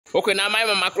Okay, now my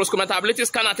macros commentability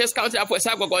scanner test county up for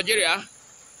Nigeria.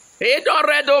 He don't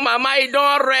read, oh mama, he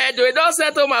don't read, he don't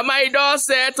settle, mama, he don't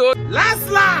settle.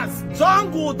 Last,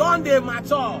 jungle don't they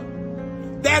mature.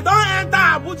 They don't enter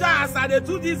Abuja as they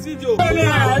do this video. This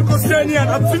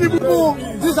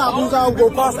Abuja will go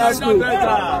past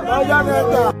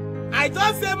H3avy. I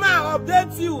just say, man,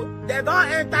 update you. They don't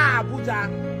enter Abuja.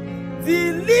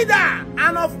 The leader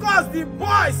and of course the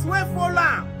boys will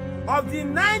follow of the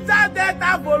Niger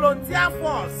Delta Volunteer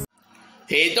Force.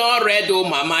 He don't read, oh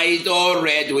mama, he don't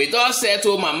read. We don't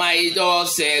settle, mama, he don't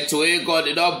settle. He God,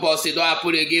 he don't boss, he don't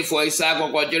put again for Isago,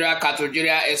 Nigeria,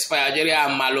 Katogeria, Espayageria,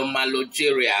 and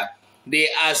Malogeria. They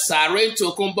are Sarin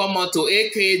to Kumbamoto,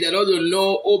 aka they don't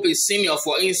know who be senior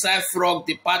for inside frog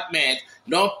department.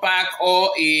 Don't pack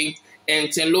all in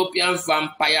Antelopian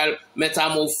vampire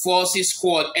metamorphosis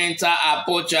squad enter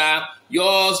Abuja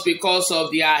just because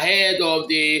of the ahead of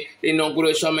the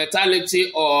inauguration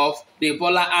mentality of the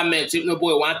Bola Ahmed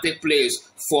Tinubu want take place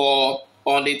for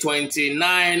on the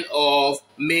 29th of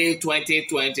May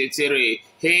 2023.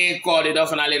 Hey, God, it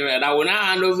definitely read. I will now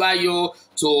hand over you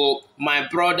to my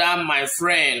brother, my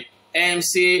friend,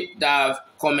 MC Dav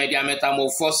Comedian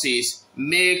Metamorphosis.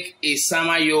 Make a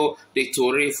samayo the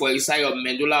story for inside your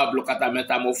medulla oblongata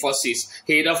metamorphosis.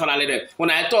 He definitely did. When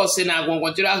I thought saying I'm going to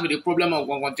continue with the problem of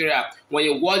Nigeria, when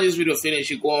you watch this video finish,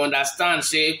 you go understand.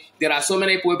 Say there are so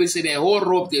many people who say the whole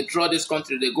rope they draw this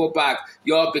country, they go back,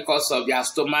 all because of their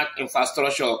stomach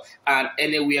infrastructure and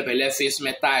anywhere below face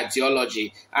meta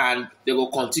ideology, and they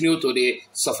will continue to the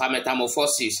suffer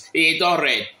metamorphosis. He don't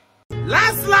read.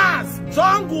 Last,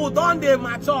 jungle don't they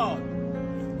mature.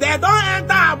 They don't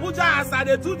enter Abuja as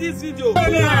they do this video.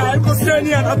 This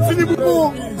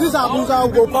Abuja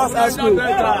will go past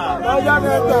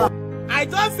H3avy. I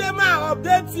just say, man,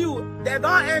 update you. They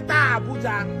don't enter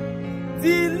Abuja.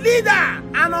 The leader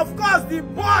and of course the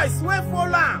boys will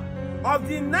follow of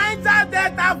the Niger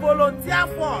Delta Volunteer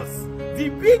Force. The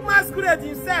big masquerade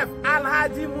himself,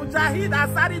 Alhaji Mujahid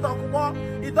Asari Dokubo,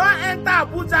 he don't enter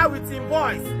Abuja with him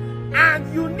boys.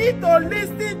 And you need to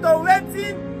listen to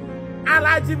waiting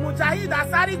Alhaji Mujahid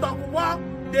Asari Dokubo,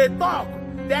 they talk.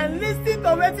 Then listen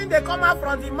to waiting they come out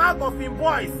from the mouth of him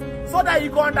boys. So that you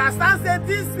can understand say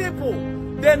these people,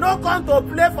 they no come to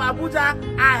play for Abuja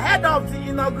ahead of the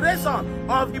inauguration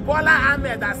of the Bola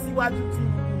Ahmed H3avy.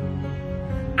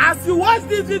 As you watch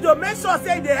this video, make sure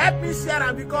say they help me share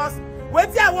them because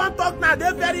what I want to talk now,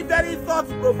 they're very, very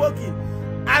thought-provoking.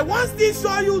 I want to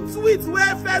show you tweets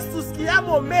where Festus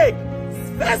Keyamo make.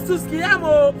 Festus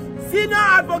Keyamo, senior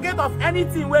advocate of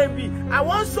anything where he be. I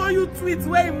want to show you tweets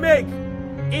where he make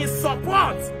in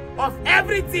support of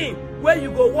everything where you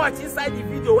go watch inside the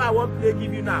video where I want to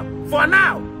give you now. For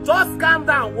now, just calm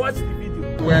down, watch the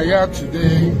video. We are here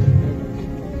today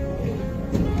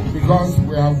because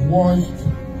we have watched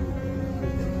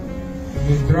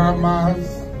the dramas,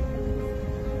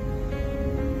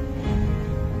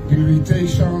 the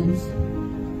irritations,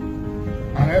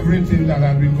 and everything that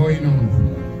has been going on.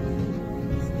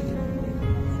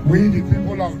 We, the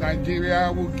people of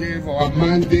Nigeria, who gave our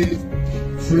mandate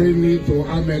freely to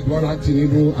Ahmed Bola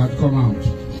Tinubu, had come out.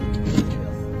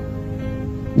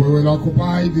 We will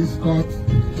occupy this court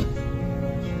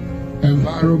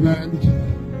environment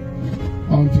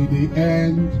until the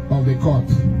end of the court.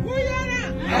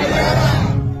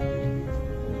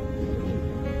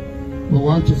 We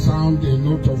want to sound a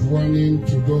note of warning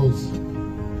to those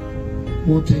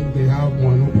who think they have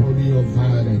monopoly of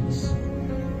violence.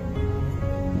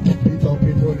 They beat up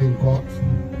people in court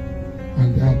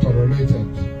and they are tolerated.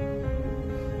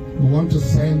 We want to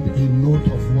send a note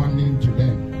of warning to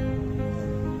them.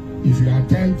 If you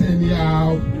attempt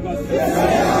anyhow,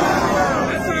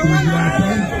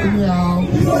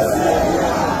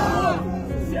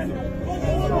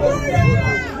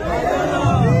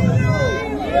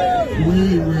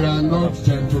 we are not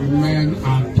gentlemen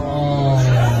at all.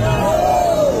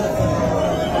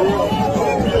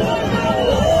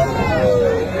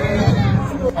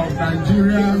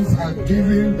 Nigerians are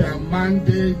giving their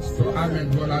mandate to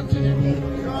Ahmed Bola Tinubu.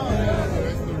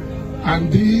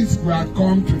 And these we are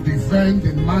come to defend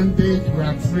the mandate we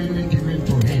are freely giving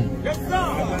to him. Yes,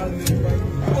 sir.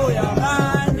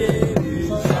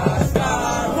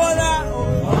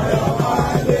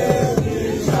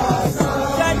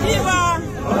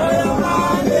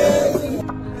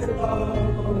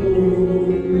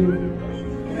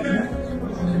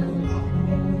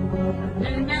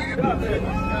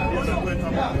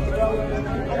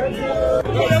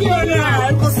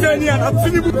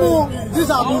 This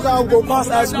Abuja will go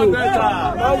past high school.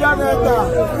 Niger Delta,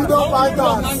 freedom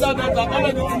fighters.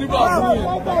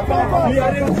 We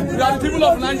are the people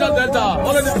of Niger Delta.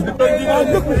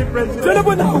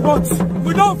 Tinubu now vote.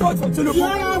 We don't vote for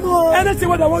Tinubu. Anything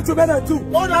what I want to better do.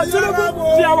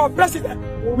 Tinubu be our president.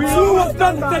 We will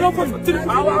stand the vote for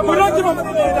Tinubu. We don't give him a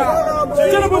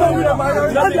Tinubu don't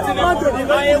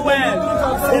win.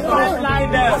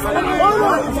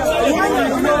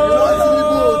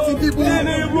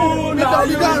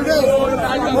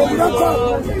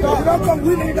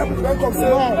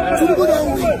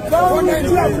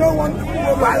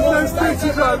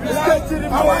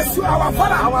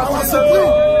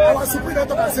 Our supreme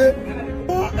say,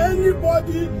 for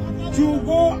anybody to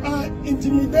go and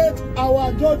intimidate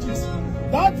our judges,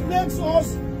 that makes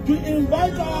us to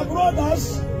invite our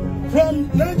brothers from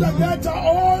Niger Delta,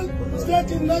 all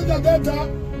states in Niger Delta,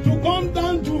 to come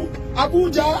down to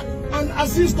Abuja and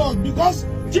assist us, because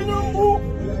Tinubu,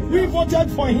 we voted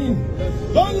for him.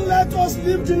 Don't let us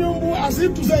leave Tinubu as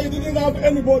if to say he didn't have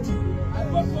anybody.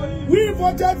 We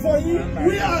voted for him.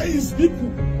 We are his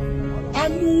people.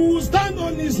 And we will stand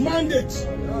on his mandate.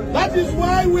 That is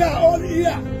why we are all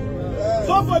here.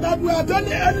 So for that, we are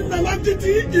telling any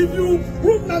non-entity, if you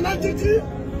prove non-entity,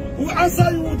 we will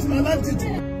answer you with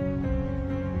non-entity.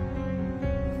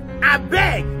 I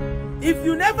beg, if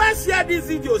you never share this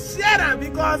video, share them,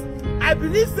 because I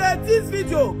believe that this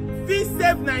video will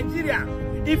save Nigeria,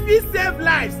 it will save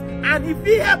lives, and it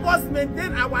will help us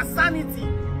maintain our sanity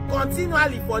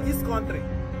continually for this country.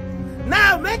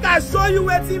 Now make I show you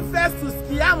waiting first to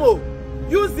Skiamo.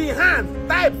 Use the hand,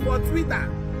 type for Twitter.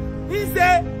 He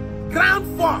say ground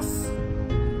force.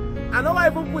 I know I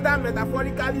even put that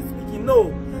metaphorically speaking.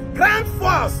 No. Ground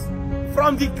force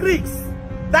from the creeks.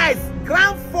 That is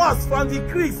ground force from the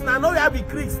creeks. Now we have the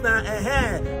creeks now.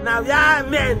 Now we are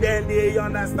men, then they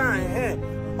understand.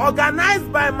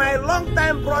 Organized by my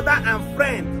longtime brother and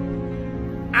friend,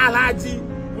 Alhaji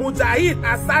Mujahid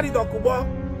Asari Dokubo,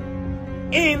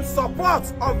 in support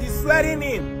of the swearing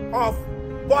in of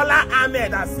Bola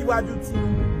Ahmed as Siwaju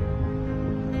Tinubu.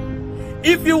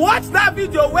 If you watch that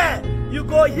video where you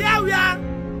go here where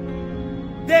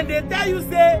then they tell you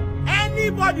say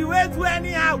anybody will do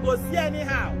anyhow go see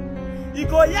anyhow. You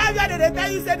go here where they tell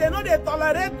you say they know they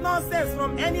tolerate nonsense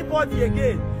from anybody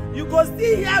again. You go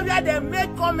see here where they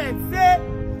make comments say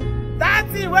that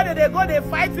thing where they go they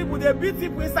fight people, they beat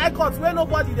people inside courts where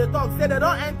nobody they talk, say they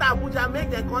don't enter Abuja, make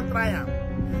them come trial.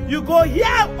 You go hear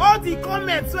all the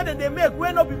comments where they make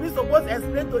where no people supposed to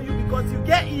explain to you, because you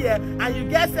get here and you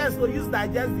get sense to use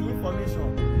digest the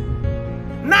information.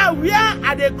 Now where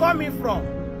are they coming from?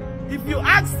 If you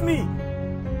ask me,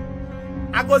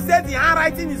 I go say the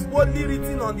handwriting is boldly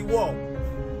written on the wall.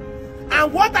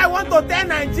 And what I want to tell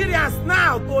Nigerians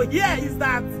now to hear is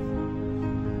that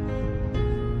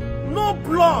no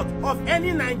blood of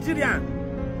any Nigerian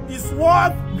is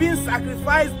worth being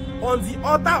sacrificed on the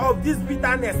altar of this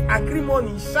bitterness,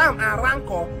 acrimony, sham, and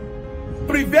rancor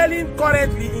prevailing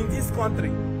currently in this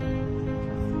country.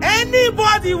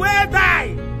 Anybody will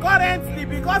die currently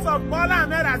because of Bola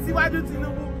Ahmed Asiwaju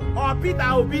Tinubu or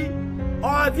Peter Obi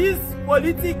or this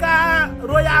political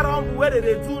royal rumble where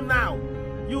they do now,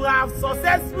 you have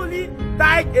successfully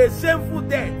died a shameful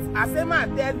death. As a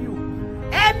man tell you,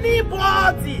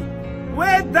 anybody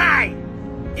will die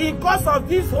in cause of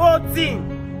this whole thing.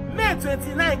 May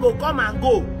 29 go come and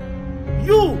go.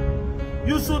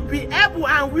 You should be able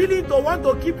and willing to want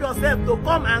to keep yourself to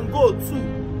come and go too.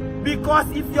 Because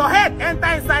if your head enter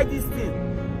inside this thing,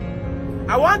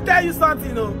 I want to tell you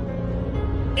something.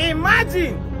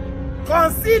 Imagine,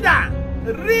 consider,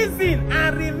 reason,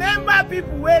 and remember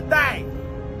people will die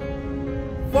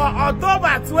for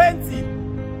October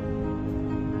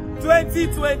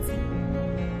 2020.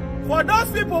 For those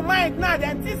people mind now,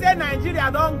 they think say Nigeria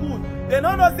don't good. They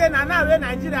don't know say now when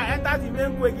Nigeria enter the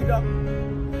main Kwegido.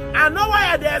 I know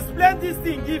why they explain this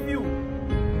thing give you.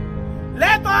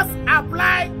 Let us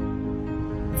apply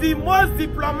the most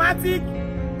diplomatic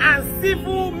and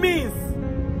civil means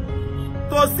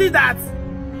to see that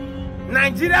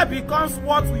Nigeria becomes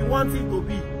what we want it to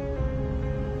be.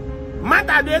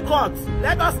 Matter they court,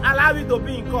 let us allow it to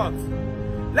be in court.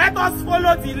 Let us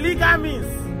follow the legal means.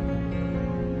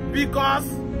 Because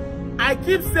I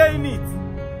keep saying it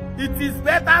is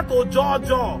better to jaw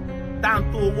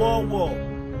than to war.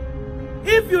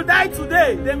 If you die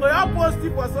today, then go all post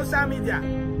it for social media.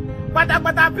 But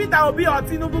Peter Obi or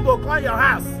Tinubu go call your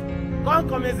house. Come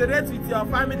commiserate with your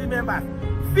family members.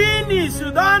 Finish,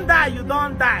 you don't die, you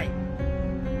don't die.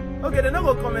 Okay, they don't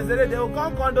go commiserate, they will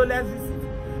come condolence visit.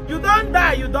 You don't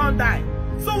die, you don't die.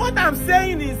 So what I'm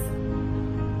saying is,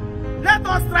 let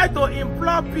us try to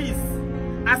implore peace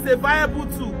as a viable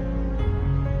tool.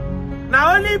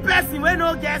 Now only person wey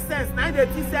no get sense, now they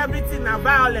teach everything na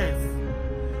violence.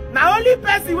 Now only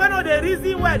person wey know the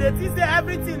reason why they teach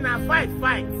everything na fight.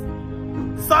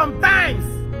 Sometimes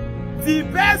the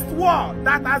best war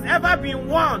that has ever been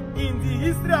won in the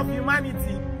history of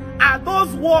humanity are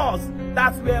those wars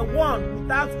that were won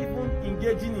without even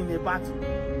engaging in a battle.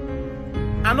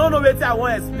 I don't know what I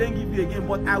want to explain give you again,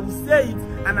 but I will say it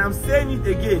and I'm saying it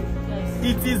again.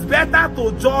 It is better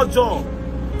to jojo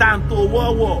than to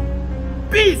war.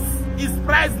 Peace is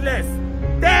priceless.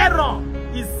 Terror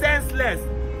is senseless.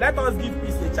 Let us give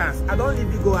peace a chance. I don't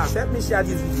leave you go out. Let me share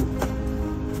this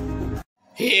video.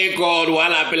 Hey God,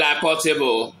 while I be like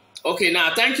portable. Okay,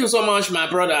 now thank you so much, my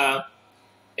brother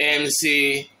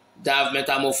MC Dav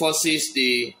Metamorphosis,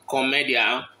 the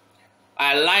comedian.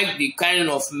 I like the kind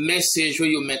of message where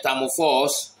you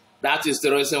metamorphose. That is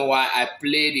the reason why I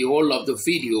played the whole of the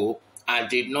video. I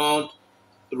did not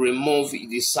remove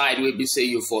the side where we say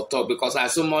you for talk, because I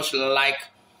so much like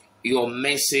your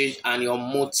message and your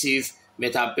motive,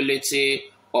 metability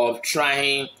of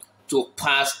trying to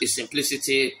pass a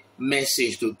simplicity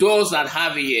message to those that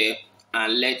have ear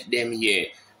and let them hear.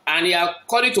 And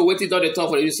according to what it on the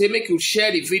top, you say make you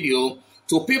share the video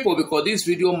to people, because this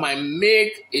video might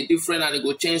make a difference and it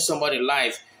will change somebody's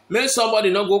life. Make somebody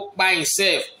not go by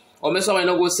himself, or make somebody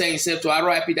not go say himself to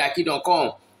H3avy that kid don't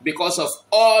come, because of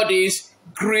all these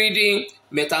greedy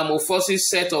metamorphosis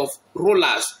set of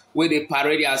rulers where they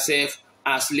parade themselves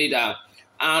as leader,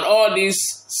 and all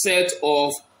this set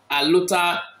of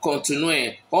aluta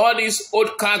continue, all this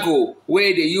old cargo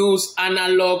where they use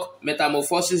analog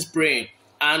metamorphosis brain,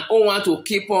 and all want to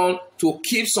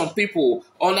keep some people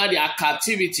under their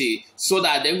captivity, so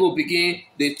that they go begin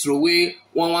they throw away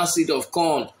one seed of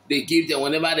corn they give them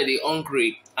whenever they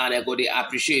hungry, and they go they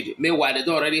appreciate it. Meanwhile, they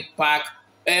don't already pack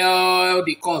all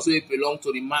the corn so it belong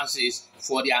to the masses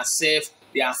for their self,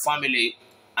 their family,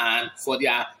 and for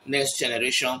their next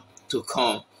generation to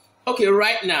come. Okay,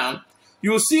 right now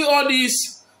you see all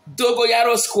this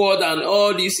Dogoyaro squad and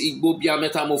all this Igbobia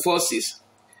metamorphosis.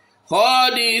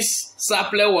 All this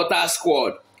Sapple Water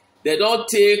squad, they don't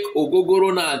take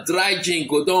Ogogoro now, dry gin,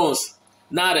 go dance.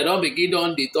 Now they don't begin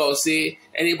on the talk, say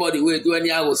anybody will do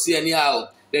anyhow, will see anyhow.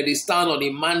 Then they stand on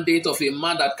the mandate of a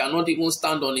man that cannot even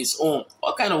stand on his own.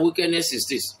 What kind of wickedness is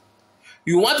this?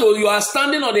 You are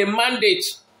standing on a mandate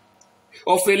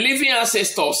of a living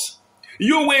ancestors.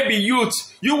 You will be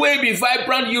youth, you will be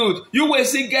vibrant youth, you will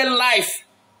still get life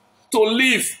to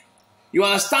live. You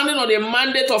are standing on the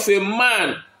mandate of a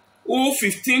man who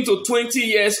 15 to 20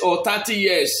 years or 30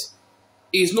 years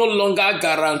is no longer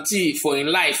guaranteed for in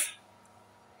life.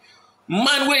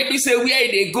 Man, where they say where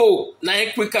they go, now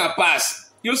quick and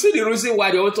pass. You see the reason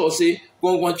why they also say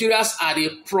Gongonjirias are the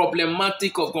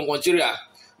problematic of Gongonjiria.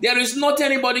 There is not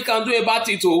anybody can do about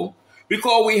it, oh,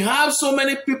 because we have so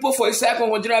many people for inside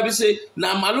Gongonjiria. We say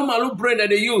na malu brain that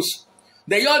they use.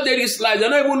 They all did this life. They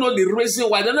don't even know the reason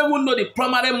why. They don't even know the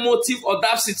primary motive,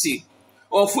 audacity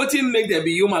of what make them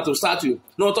be human to start with.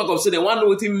 No talk of say they want to know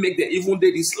what make them even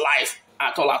do this life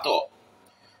at all.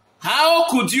 How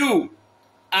could you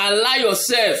allow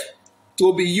yourself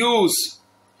to be used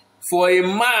for a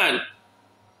man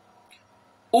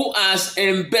who has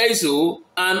embezzled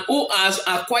and who has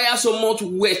acquired so much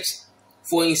wealth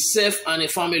for himself and a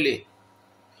family?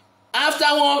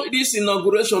 After this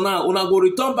inauguration now, una go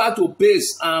return back to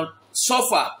base and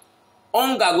suffer.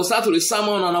 Hunger go start to the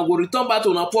salmon and go return back to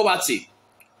una poverty.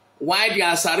 Why they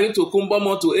are starting to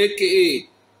Kumbomo to aka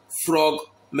Frog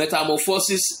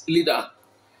Metamorphosis leader?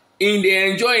 In the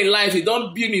enjoying life, he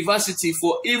don't build university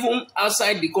for even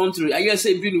outside the country. I guess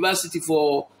say build university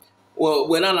for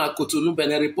when I'm Cotonou,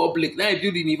 Benin Republic. Now he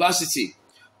build university.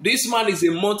 This man is a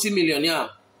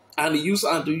multi-millionaire and he used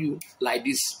to do you like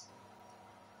this.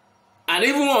 And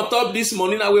even on top this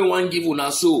money now we want give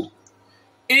una so.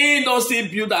 He don't still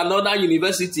build another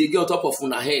university again on top of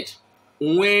una head.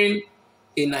 When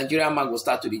a Nigerian man will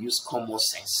start to use common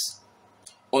sense.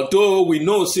 Although we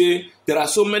know say there are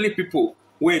so many people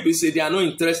where they say they are not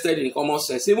interested in common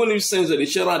sense. Even if sense that they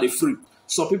share out the free,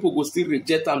 some people go still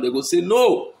reject them. They go say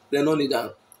no, they don't need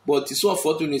them. But it's so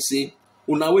unfortunate say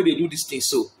una way they do this thing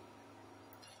so.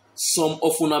 Some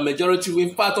of una majority,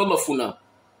 in fact all of una,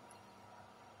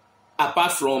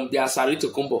 apart from the Asari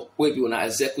Tokumbo, where be una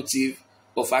executive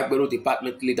of Agbero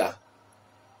department leader.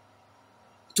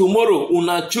 Tomorrow,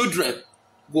 una children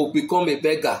will become a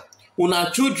beggar. Una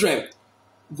children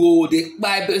go dey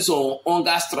buy based on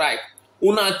hunger strike.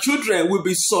 Una children will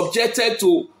be subjected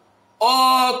to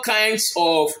all kinds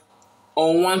of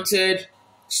unwanted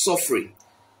suffering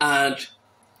and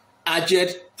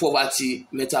urgent poverty,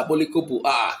 metabolic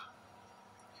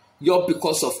just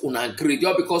because of una greed,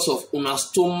 just because of una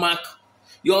stomach,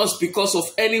 just because of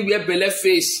anywhere belle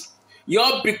face,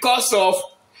 just because of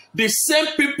the same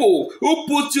people who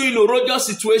put you in a royal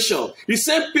situation, the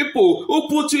same people who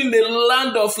put you in the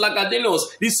land of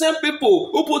Lagadinos, the same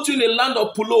people who put you in the land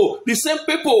of Pulo, the same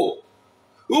people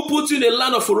who put you in the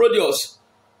land of Herodias,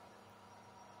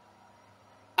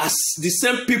 as the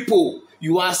same people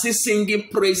you are still singing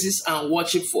praises and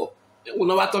worship for. We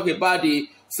never talk about the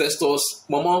Festus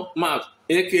Momo Mark,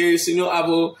 aka Senior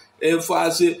Abo,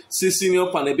 Senior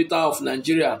Panebita of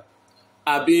Nigeria,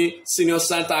 Abi Senior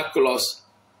Santa Claus.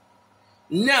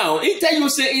 Now, he tell you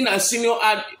say in a senior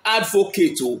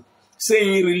advocate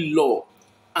saying real law,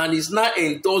 and is not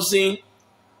endorsing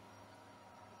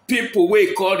people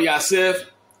who call themselves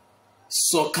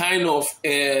some kind of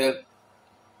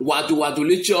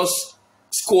wadulicious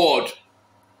squad,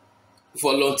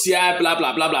 volunteer, blah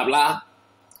blah blah blah blah.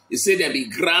 He say there be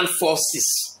grand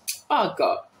forces. Oh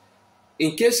God!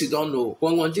 In case you don't know,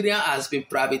 Nigeria has been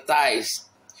privatized.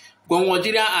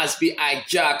 Nigeria has been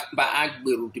hijacked by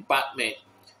Agberu department.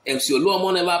 MC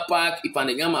Oluomo never park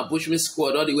Ipanegama Bushman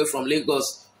squad all the way from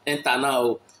Lagos enter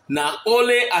now. Now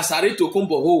only Asari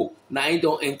Tokumbo now he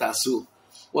don't enter so.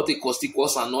 What it cost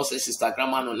and nonsense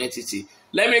Instagram and non-entity.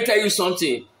 Let me tell you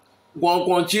something.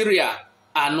 Nigeria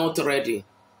are not ready.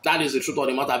 That is the truth of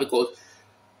the matter, because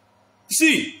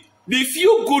see, the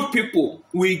few good people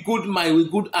with good mind, with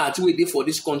good heart we dey for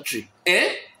this country,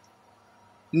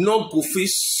 no go fit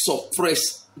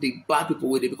suppress the bad people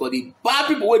with it, because the bad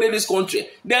people within this country,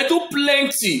 they're too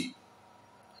plenty.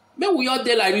 But we all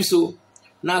day like this, so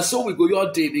now so we go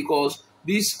all day, because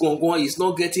this Congo is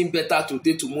not getting better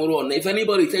today, tomorrow. And if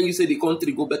anybody tell you say the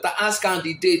country go better, ask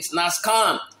candidates, now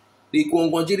scam. The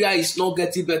Nigeria is not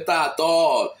getting better at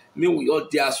all. Me we all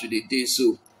there as we dey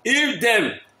so. If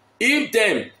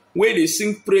them when they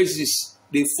sing praises,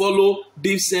 they follow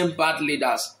these same bad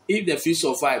leaders. If they feel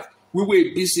survive, we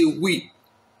will be say we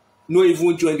no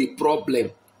even join the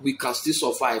problem. We can still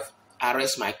survive. I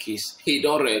rest my case. He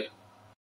don't read.